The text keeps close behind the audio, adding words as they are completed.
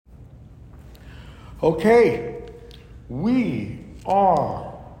Okay, we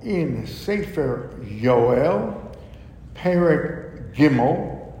are in Sefer Yoel, Perek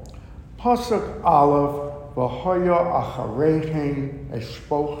Gimel, Pasuk Aleph, V'hoya achareichen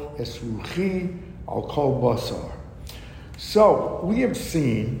eshpoch esruchi al kol basar. So, we have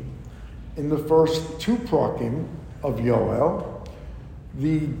seen in the first two prakim of Yoel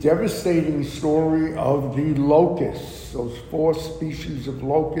the devastating story of the locusts, those 4 species of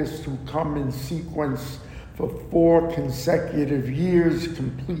locusts who come in sequence for 4 consecutive years,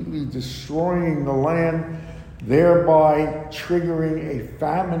 completely destroying the land, thereby triggering a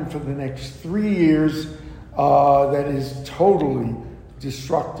famine for the next 3 years that is totally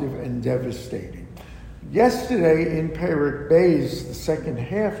destructive and devastating. Yesterday in Perek Beis, the second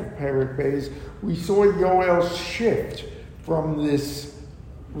half of Perek Beis, we saw Yoel shift from this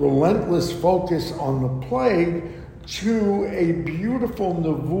relentless focus on the plague to a beautiful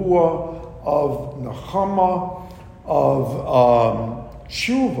nevuah of nechama, of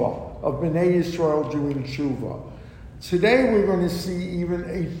tshuva, of Bnei Yisrael doing tshuva. Today we're going to see even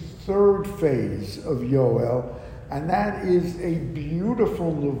a third phase of Yoel, and that is a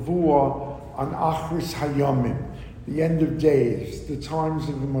beautiful nevuah on Achris Hayamim, the end of days, the times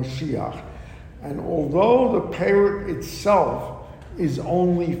of the Mashiach. And although the perek itself is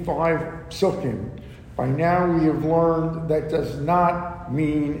only 5 psukim, by now we have learned that does not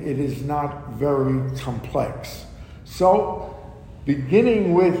mean it is not very complex. So,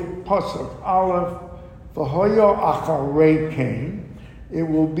 beginning with Pasuk Aleph, V'hoya achareichen, it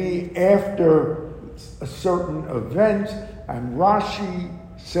will be after a certain event, and Rashi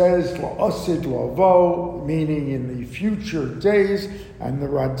says la'asid lavo, meaning in the future days, and the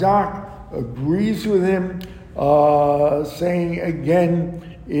Radak agrees with him, saying again,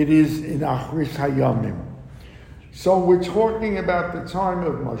 it is in Achris Hayamim. So we're talking about the time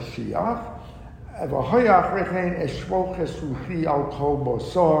of Mashiach. I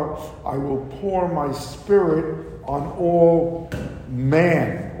will pour my spirit on all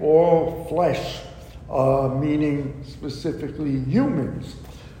man, all flesh, meaning specifically humans.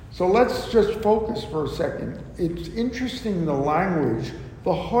 So let's just focus for a second. It's interesting, the language,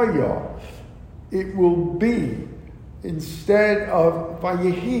 the hoya, it will be instead of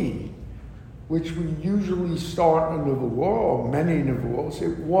vayehi, which we usually start a nevuah, or many nevuahs,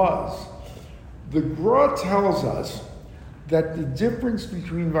 it was. The Gra tells us that the difference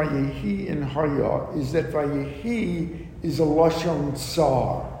between vayehi and hoya is that vayehi is a lashon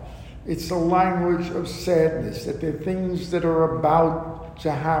tsar. It's a language of sadness, that there are things that are about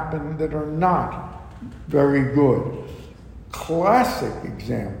to happen that are not very good. Classic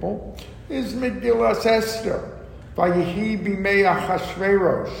example is Megillas Esther, Vayehi bimei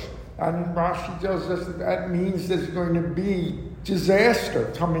Achashverosh. And Rashi tells us that means there's going to be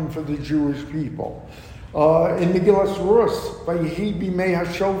disaster coming for the Jewish people. In Megillas Rus, Vayehi bimei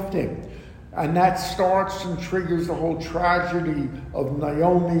Hashoftim. And that starts and triggers the whole tragedy of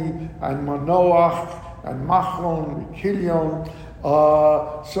Naomi and Manoach and Machlon and Kilion.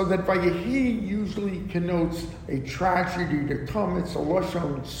 So that Vayehi usually connotes a tragedy to come. It's a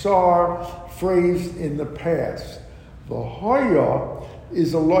lashon tsar phrased in the past. The hoya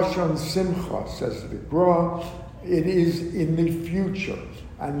is a lashon simcha, says the Gra. It is in the future,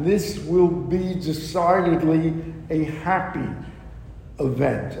 and this will be decidedly a happy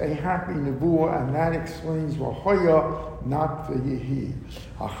event, a happy nevuah, and that explains Vahoya, not Vayehi.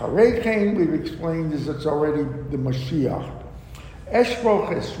 Achareichen, we've explained, is it's already the Mashiach.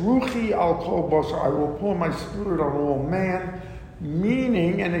 Eshpoch esruchi al kol basar, I will pour my spirit on all man,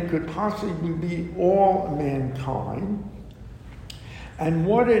 meaning, and it could possibly be all mankind. And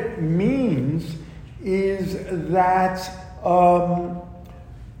what it means is that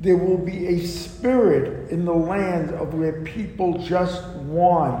there will be a spirit in the land of where people just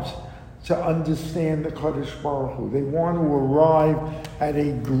want to understand the Kadosh Baruch Hu. They want to arrive at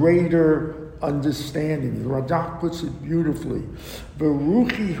a greater understanding. The Radak puts it beautifully.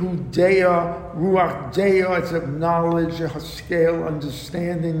 Veruchi hu dea, ruach dea, it's of knowledge, a scale,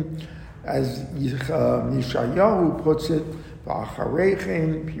 understanding, as Yeshayahu puts it.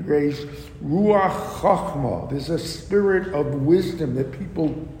 V'achareichen piresh ruach chachma. There's a spirit of wisdom that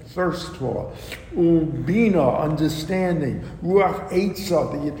people thirst for. Ubina, understanding. Ruach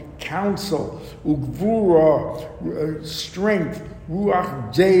etza, the counsel. Ugvura, strength.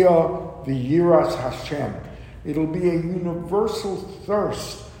 Ruach dea, the Yiras Hashem. It'll be a universal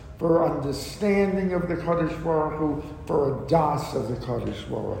thirst for understanding of the Kadosh Baruch Hu, for a das of the Kadosh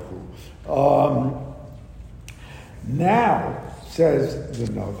Baruch Hu. Now, says the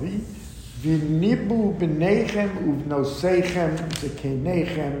Navi, V'nibu b'neichem uvnosechem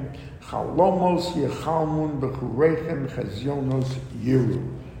zekenechem chalomos yechalmun b'churechem chazyonos yiru.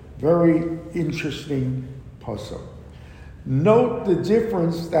 Very interesting pasuk. Note the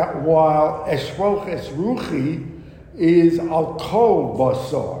difference that while Eshroch Esruchi is al kol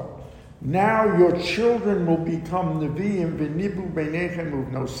basar, now your children will become Nevi'im v'nibu b'nechem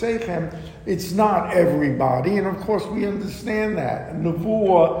uvnosechem. It's not everybody, and of course we understand that.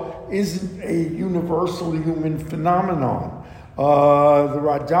 Nevuah isn't a universal human phenomenon. The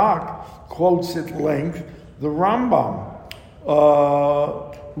Radak quotes at length the Rambam,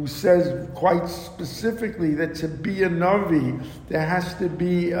 who says quite specifically that to be a Navi, there has to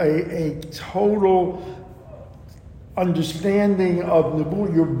be a total understanding of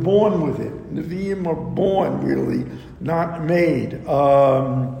Nebuah. You're born with it. Nevi'im are born, really, not made.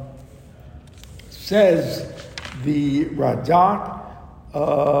 Says the Radak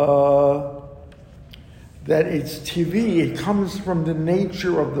that it's TV, it comes from the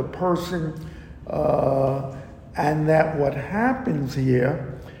nature of the person, and that what happens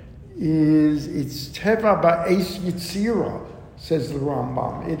here is it's teva ba'es yitzira, says the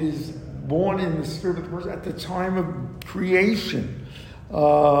Rambam. It is born in the spirit of the person at the time of creation.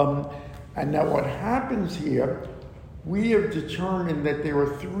 And now what happens here, we have determined that there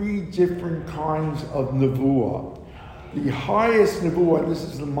are three different kinds of nevuah. The highest nevuah, this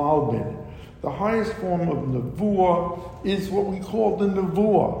is the Malbin, the highest form of nevuah is what we call the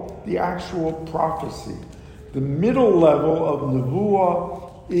nevuah, the actual prophecy. The middle level of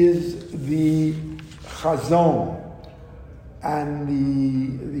nevuah is the chazon and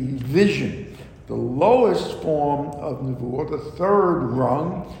the vision. The lowest form of nevuah, the third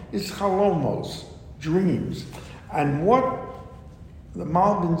rung, is chalomos, dreams. And what the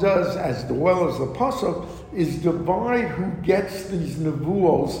Malbin does, as well as the pasuk, is divide who gets these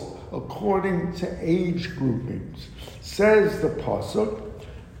nevuos according to age groupings. Says the pasuk,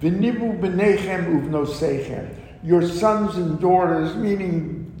 "V'nibu b'nechem uvnosechem." Your sons and daughters,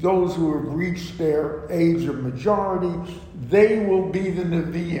 meaning those who have reached their age of majority, they will be the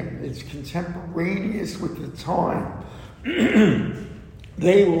Nevi'im. It's contemporaneous with the time.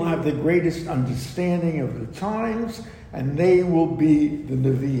 They will have the greatest understanding of the times, and they will be the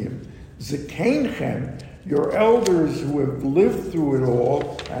Nevi'im. Zekenchem, your elders who have lived through it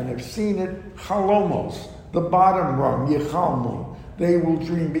all and have seen it, chalomos, the bottom rung, yechalmu. They will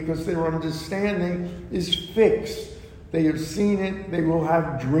dream because their understanding is fixed. They have seen it, they will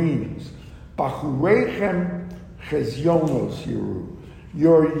have dreams. Bachurechem chezyonos yiru.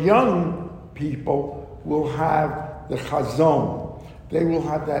 Your young people will have the chazon. They will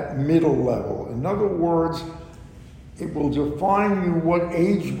have that middle level. In other words, it will define you what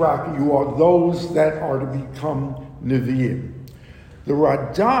age bracket you are, those that are to become Nevi'im. The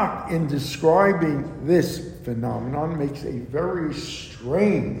Radak, in describing this phenomenon, makes a very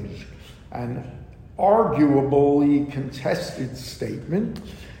strange and arguably contested statement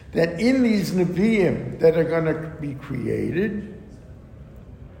that in these Nevi'im that are going to be created,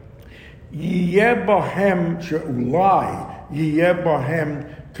 Yeh bahem she'ulai, Yeh bahem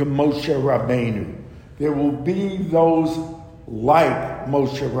k'Moshe Rabbeinu. There will be those like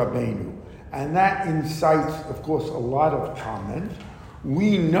Moshe Rabbeinu. And that incites, of course, a lot of comment.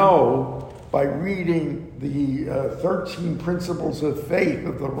 We know by reading the 13 Principles of Faith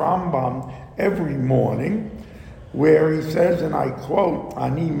of the Rambam every morning, where he says, and I quote,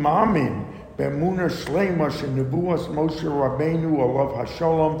 Ani mamin be'emunah shleima shenebuas Moshe Rabbeinu alav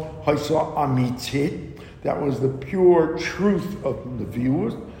hashalom haisa amitit. That was the pure truth of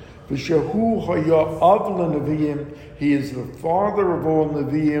Nevi'us. V'shehu haya av leNevi'im. He is the father of all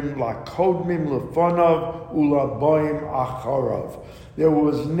Nevi'im, lakodmim lefanav ulabayim acharav. There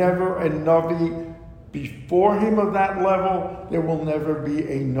was never a Navi before him of that level. There will never be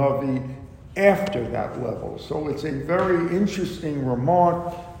a Navi after that level. So it's a very interesting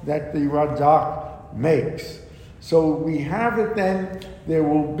remark that the Radak makes. So we have it then, there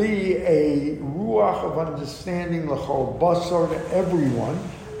will be a ruach of understanding l'chol basar to everyone,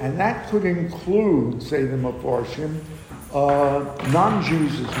 and that could include, say the Mefarshim,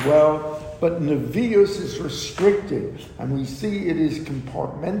 non-Jews as well, but Nevi'us is restricted, and we see it is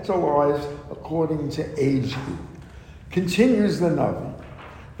compartmentalized according to age group. Continues the Navi.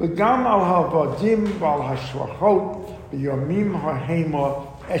 V'gam al havadim v'al hashrachot b'yomim ha'hema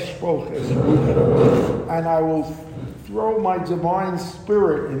eshroch esrucha. And I will throw my divine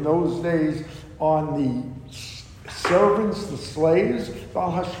spirit in those days on the servants, the slaves,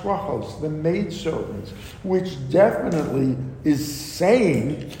 v'al hashrachos, the maidservants, which definitely is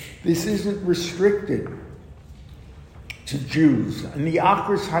saying this isn't restricted to Jews. And the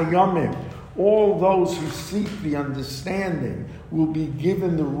Akris Hayamim, All those who seek the understanding will be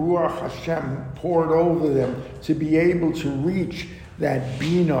given the Ruach Hashem poured over them to be able to reach that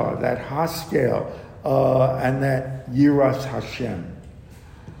Bina, that Haskel, and that Yiras Hashem.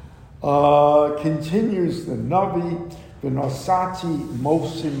 Continues the Navi, V'nosati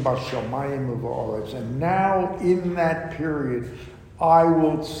mosim b'shamayim v'oretz. And now in that period, I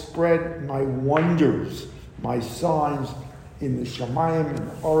will spread my wonders, my signs in the Shamayim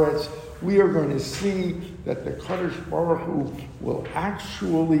and Oretz. We are going to see that the Kadosh Baruch Hu will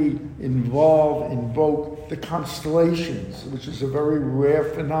actually invoke the constellations, which is a very rare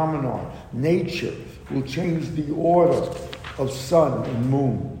phenomenon. Nature will change the order of sun and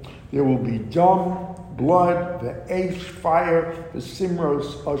moon. There will be dam, blood, the Eish, fire, the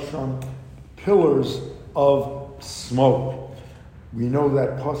Simros, Asham, pillars of smoke. We know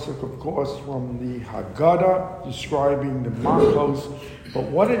that pasuk, of course, from the Haggadah describing the Machos. But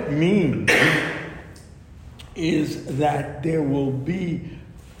what it means is that there will be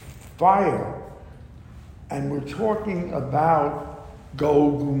fire. And we're talking about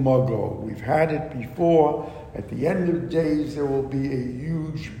Gog Magog. We've had it before. At the end of days, there will be a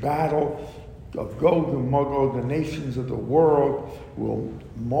huge battle of Gog and Magog. The nations of the world will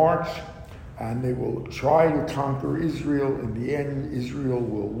march and they will try to conquer Israel. In the end, Israel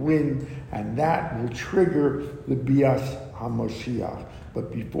will win, and that will trigger the Bias HaMoshiach.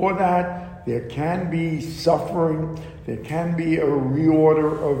 But before that, there can be suffering, there can be a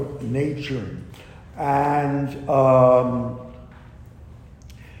reorder of nature. And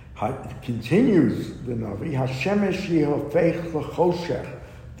continues the Navi, Hashemesh yehofech l'choshech.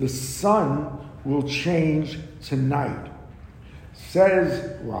 The sun will change to night.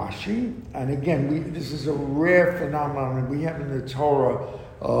 Says Rashi, and again, this is a rare phenomenon we have in the Torah,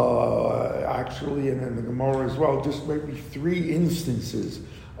 actually, and in the Gemara as well, just maybe 3 instances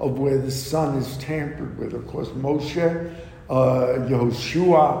of where the sun is tampered with. Of course, Moshe,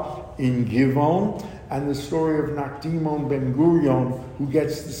 Yehoshua in Givon, and the story of Nakdimon ben Gurion, who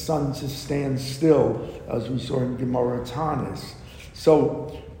gets the sun to stand still, as we saw in Gemara Tanis.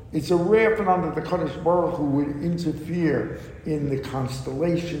 So it's a rare phenomenon that the Kadosh Baruch Hu would interfere in the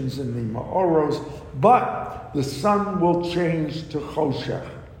constellations and the Ma'oros, but the sun will change to Choshech.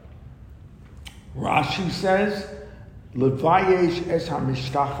 Rashi says, Levayesh es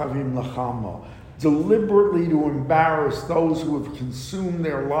hamishkachavim lachama, deliberately to embarrass those who have consumed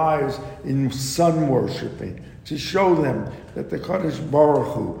their lives in sun worshipping, to show them that the Kadosh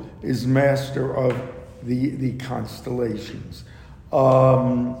Baruch Hu is master of the constellations.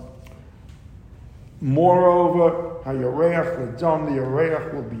 Moreover, Hayareach Ladam, the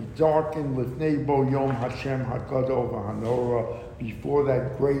Yareach will be darkened Lifnei Bo Yom Hashem Haggadah V'Hanora, before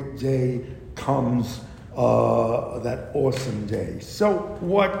that great day comes, that awesome day. So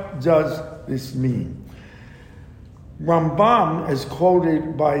what does this mean? Rambam, as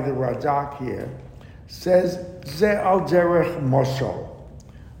quoted by the Radak here, says, Ze al derech moshel.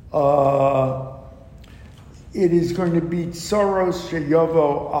 It is going to be tsaros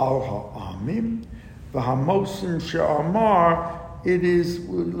sheyovo al ha'amim, v'hamosim she'amar. It is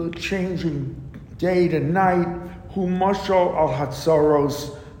changing day to night. Hu moshel al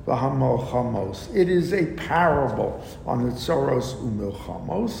hatzaros v'hamilchamos. It is a parable on the tsaros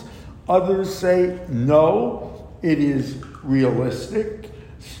u'milchamos. Others say no, it is realistic.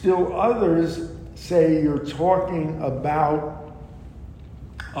 Still others say you're talking about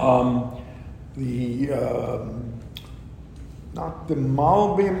not the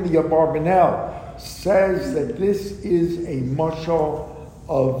Malbim, the Abarbanel says that this is a mashal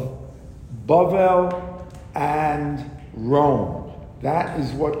of Bavel and Rome. That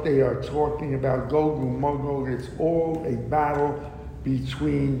is what they are talking about. Gog and Magog. It's all a battle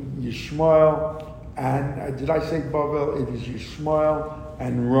between Yishmael and, did I say Bavel? It is Yishmael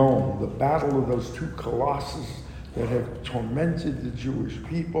and Rome. The battle of those 2 colossus that have tormented the Jewish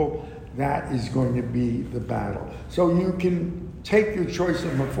people. That is going to be the battle. So you can take your choice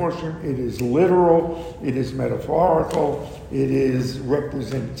of Meforshim. It is literal, it is metaphorical, it is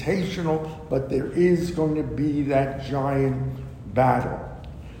representational, but there is going to be that giant battle.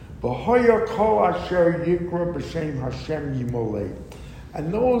 V'hoya kol asher yikra b'shem Hashem yimolei.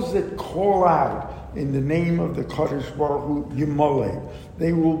 And those that call out in the name of the Kadosh Baruch Hu yimolei,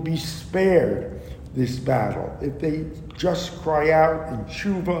 they will be spared this battle if they just cry out in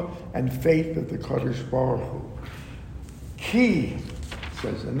tshuva and faith of the Kadosh Baruch Hu. Ki,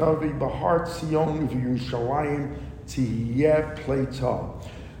 says the Navi, Bahar Tzion v'Yushalayim tihiyeh pleita.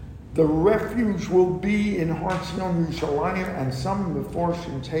 The refuge will be in Har Tzion Yerushalayim, and some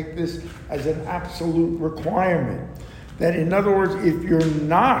Meforshim take this as an absolute requirement. That in other words, if you're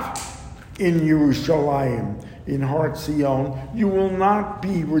not in Yerushalayim, in Har Zion, you will not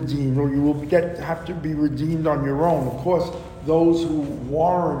be redeemed, or you will have to be redeemed on your own. Of course, those who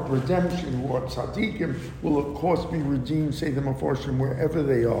warrant redemption, who are tzaddikim, will of course be redeemed, say the Mefarshim, wherever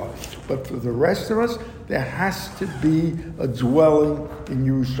they are. But for the rest of us, there has to be a dwelling in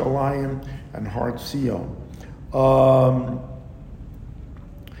Yerushalayim and Har Zion.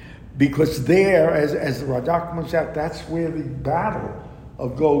 Because there, as the Radak points out, that's where the battle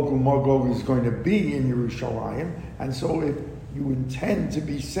of Gog and Magog is going to be, in Yerushalayim. And so if you intend to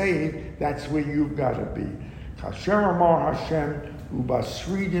be saved, that's where you've got to be. Kasher Amar Hashem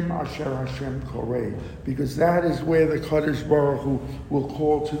Ubasridim Asher Hashem Koreh. Because that is where the Kadosh Baruch Hu will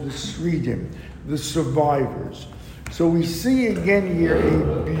call to the Sridim, the survivors. So we see again here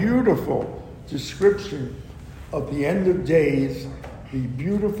a beautiful description of the end of days, the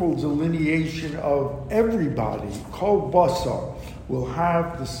beautiful delineation of everybody. Kol Basar will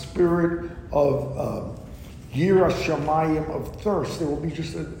have the spirit of Yira Shamayim, of thirst. There will be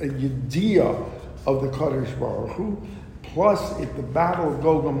just a yediyah of the Kadosh Baruch Hu. Plus, at the battle of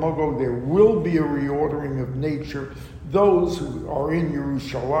Gog and Magog, there will be a reordering of nature. Those who are in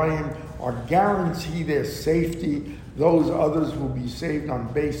Yerushalayim are guaranteed their safety. Those others will be saved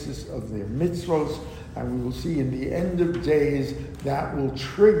on basis of their mitzvos. And we will see in the end of days that will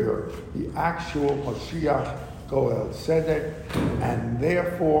trigger the actual Mashiach Goel Tzedek, and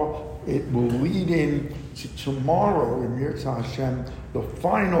therefore it will lead in to tomorrow in Yirtzeh Hashem, the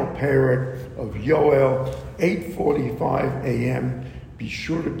final parak of Yoel, 8:45 a.m. Be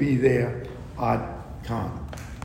sure to be there. Ad Kan.